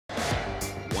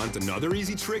Want another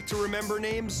easy trick to remember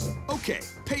names? Okay,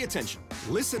 pay attention.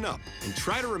 Listen up and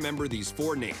try to remember these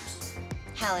 4 names.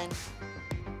 Helen.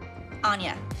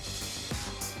 Anya.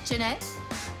 Jeanette.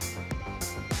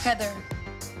 Heather.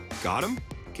 Got them?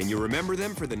 Can you remember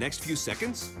them for the next few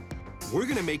seconds? We're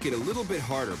gonna make it a little bit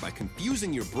harder by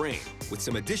confusing your brain with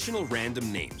some additional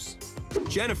random names.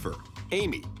 Jennifer,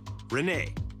 Amy,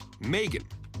 Renee, Megan,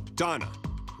 Donna,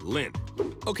 Lynn.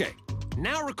 Okay,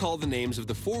 now recall the names of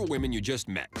the 4 women you just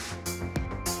met.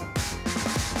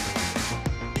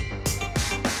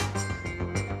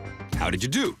 How did you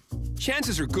do?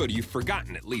 Chances are good you've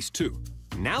forgotten at least 2.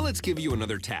 Now let's give you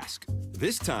another task.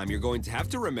 This time you're going to have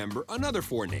to remember another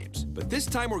 4 names, but this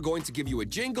time we're going to give you a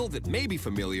jingle that may be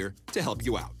familiar to help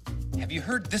you out. Have you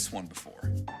heard this one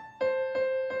before?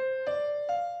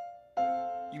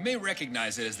 You may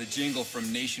recognize it as the jingle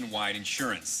from Nationwide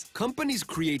Insurance. Companies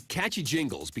create catchy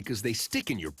jingles because they stick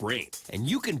in your brain, and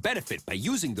you can benefit by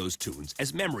using those tunes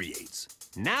as memory aids.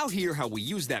 Now hear how we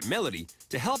use that melody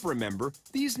to help remember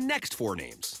these next 4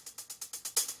 names.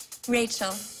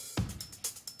 Rachel.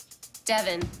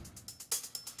 Devin.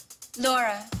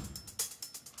 Laura.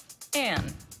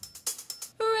 Anne.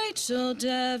 Rachel,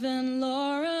 Devin,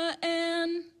 Laura,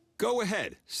 Anne. Go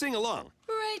ahead, sing along.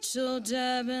 Rachel,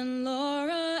 Devin,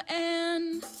 Laura,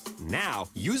 Anne. Now,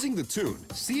 using the tune,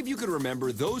 see if you can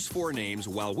remember those 4 names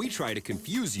while we try to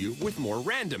confuse you with more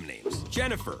random names.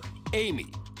 Jennifer, Amy,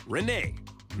 Renee,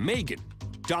 Megan,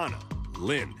 Donna,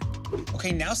 Lynn.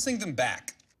 Okay, now sing them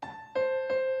back.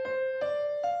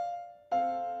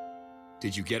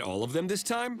 Did you get all of them this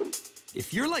time?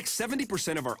 If you're like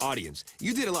 70% of our audience,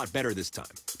 you did a lot better this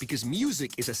time, because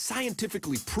music is a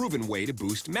scientifically proven way to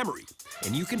boost memory,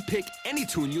 and you can pick any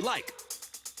tune you like.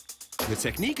 The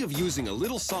technique of using a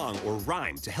little song or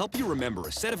rhyme to help you remember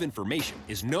a set of information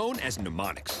is known as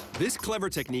mnemonics. This clever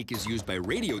technique is used by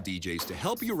radio DJs to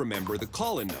help you remember the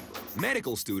call-in number,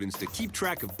 medical students to keep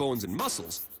track of bones and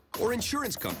muscles, or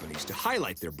insurance companies to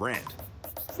highlight their brand.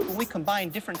 When we combine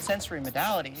different sensory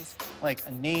modalities, like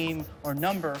a name or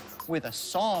number, with a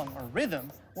song or rhythm,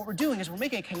 what we're doing is we're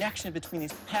making a connection between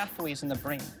these pathways in the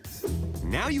brain.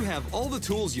 Now you have all the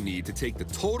tools you need to take the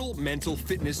Total Mental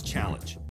Fitness Challenge.